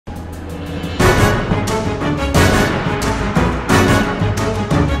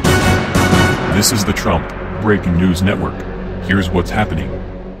This is the Trump Breaking News Network. Here's what's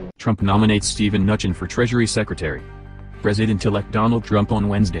happening. Trump nominates Steven Mnuchin for Treasury Secretary. President-elect Donald Trump on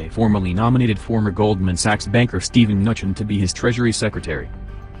Wednesday formally nominated former Goldman Sachs banker Steven Mnuchin to be his Treasury Secretary.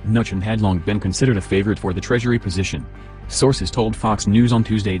 Mnuchin had long been considered a favorite for the Treasury position. Sources told Fox News on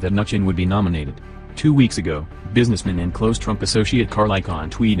Tuesday that Mnuchin would be nominated. 2 weeks ago, businessman and close Trump associate Carl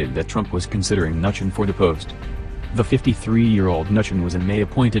Icahn tweeted that Trump was considering Mnuchin for the post. The 53-year-old Mnuchin was in May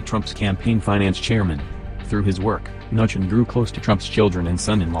appointed Trump's campaign finance chairman. Through his work, Mnuchin grew close to Trump's children and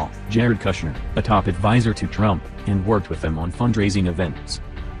son-in-law, Jared Kushner, a top advisor to Trump, and worked with them on fundraising events.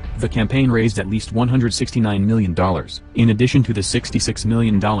 The campaign raised at least $169 million, in addition to the $66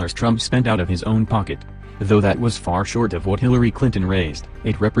 million Trump spent out of his own pocket. Though that was far short of what Hillary Clinton raised,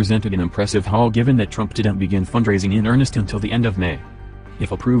 it represented an impressive haul given that Trump didn't begin fundraising in earnest until the end of May.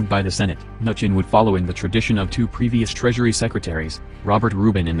 If approved by the Senate, Mnuchin would follow in the tradition of two previous Treasury secretaries, Robert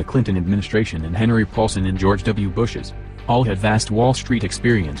Rubin in the Clinton administration and Henry Paulson in George W. Bush's. All had vast Wall Street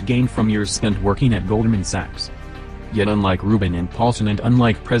experience gained from years spent working at Goldman Sachs. Yet unlike Rubin and Paulson and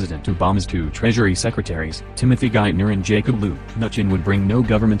unlike President Obama's two Treasury secretaries, Timothy Geithner and Jacob Lew, Mnuchin would bring no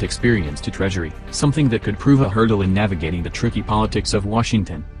government experience to Treasury, something that could prove a hurdle in navigating the tricky politics of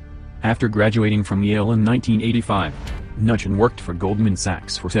Washington. After graduating from Yale in 1985, Mnuchin worked for Goldman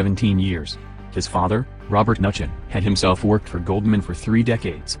Sachs for 17 years. His father, Robert Mnuchin, had himself worked for Goldman for 3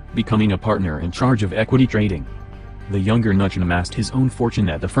 decades, becoming a partner in charge of equity trading. The younger Mnuchin amassed his own fortune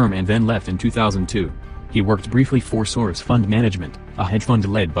at the firm and then left in 2002. He worked briefly for Soros Fund Management, a hedge fund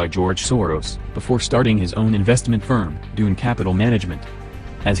led by George Soros, before starting his own investment firm, Dune Capital Management.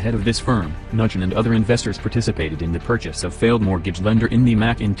 As head of this firm, Mnuchin and other investors participated in the purchase of failed mortgage lender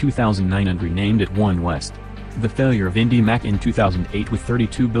IndyMac in 2009 and renamed it OneWest. The failure of IndyMac in 2008 with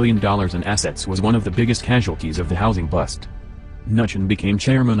 $32 billion in assets was one of the biggest casualties of the housing bust. Mnuchin became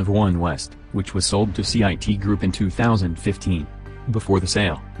chairman of OneWest, which was sold to CIT Group in 2015. Before the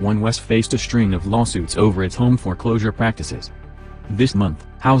sale, OneWest faced a string of lawsuits over its home foreclosure practices. This month,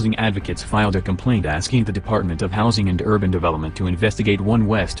 housing advocates filed a complaint asking the Department of Housing and Urban Development to investigate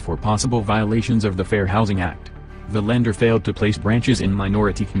OneWest for possible violations of the Fair Housing Act. The lender failed to place branches in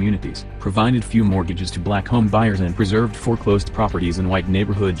minority communities, provided few mortgages to black home buyers and preserved foreclosed properties in white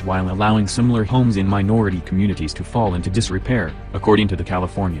neighborhoods while allowing similar homes in minority communities to fall into disrepair, according to the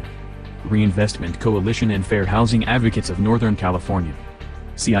California Reinvestment Coalition and Fair Housing Advocates of Northern California.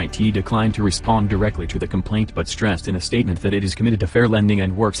 CIT declined to respond directly to the complaint but stressed in a statement that it is committed to fair lending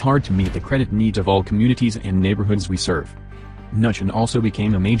and works hard to meet the credit needs of all communities and neighborhoods we serve. Mnuchin also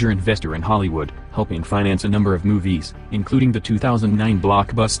became a major investor in Hollywood, helping finance a number of movies, including the 2009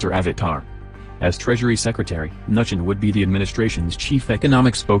 blockbuster Avatar. As Treasury Secretary, Mnuchin would be the administration's chief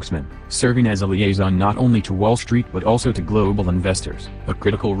economic spokesman, serving as a liaison not only to Wall Street but also to global investors, a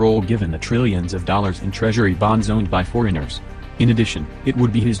critical role given the trillions of dollars in Treasury bonds owned by foreigners. In addition, it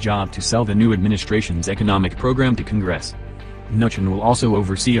would be his job to sell the new administration's economic program to Congress. Mnuchin will also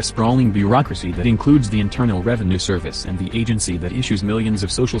oversee a sprawling bureaucracy that includes the Internal Revenue Service and the agency that issues millions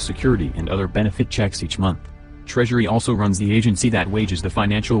of Social Security and other benefit checks each month. Treasury also runs the agency that wages the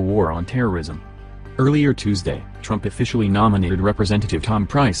financial war on terrorism. Earlier Tuesday, Trump officially nominated Representative Tom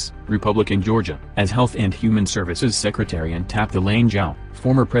Price, Republican Georgia, as Health and Human Services Secretary and tapped Elaine Chao,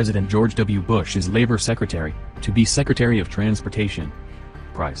 former President George W. Bush's Labor Secretary, to be Secretary of Transportation.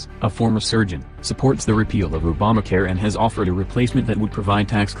 Price, a former surgeon, supports the repeal of Obamacare and has offered a replacement that would provide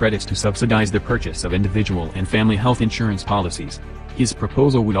tax credits to subsidize the purchase of individual and family health insurance policies. His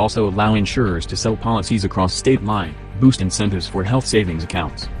proposal would also allow insurers to sell policies across state lines, boost incentives for health savings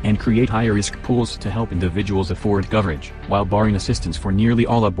accounts, and create higher-risk pools to help individuals afford coverage, while barring assistance for nearly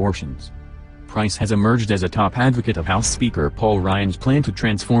all abortions. Price has emerged as a top advocate of House Speaker Paul Ryan's plan to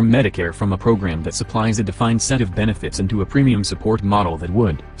transform Medicare from a program that supplies a defined set of benefits into a premium support model that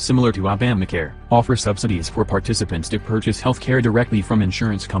would, similar to Obamacare, offer subsidies for participants to purchase health care directly from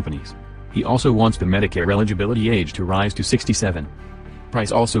insurance companies. He also wants the Medicare eligibility age to rise to 67.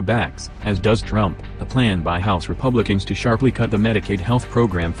 Price also backs, as does Trump, a plan by House Republicans to sharply cut the Medicaid health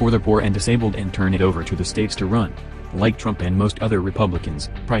program for the poor and disabled and turn it over to the states to run. Like Trump and most other Republicans,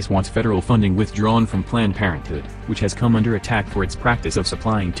 Price wants federal funding withdrawn from Planned Parenthood, which has come under attack for its practice of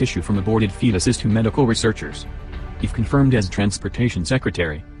supplying tissue from aborted fetuses to medical researchers. If confirmed as Transportation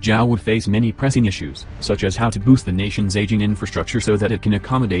Secretary, Chao would face many pressing issues, such as how to boost the nation's aging infrastructure so that it can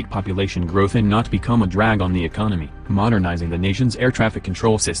accommodate population growth and not become a drag on the economy, modernizing the nation's air traffic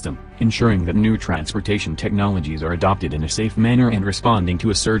control system, ensuring that new transportation technologies are adopted in a safe manner and responding to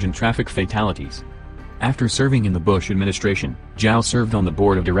a surge in traffic fatalities. After serving in the Bush administration, Chao served on the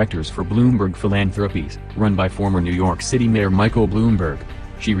board of directors for Bloomberg Philanthropies, run by former New York City Mayor Michael Bloomberg.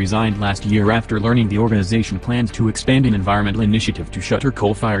 She resigned last year after learning the organization planned to expand an environmental initiative to shutter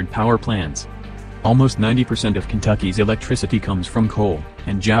coal-fired power plants. Almost 90% of Kentucky's electricity comes from coal,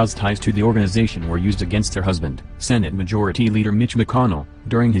 and Zhao's ties to the organization were used against her husband, Senate Majority Leader Mitch McConnell,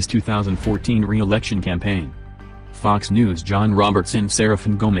 during his 2014 re-election campaign. Fox News' John Roberts and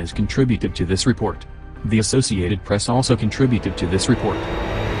Serafin Gomez contributed to this report. The Associated Press also contributed to this report.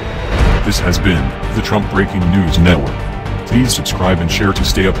 This has been the Trump Breaking News Network. Please subscribe and share to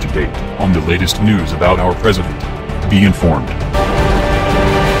stay up to date on the latest news about our president. Be informed.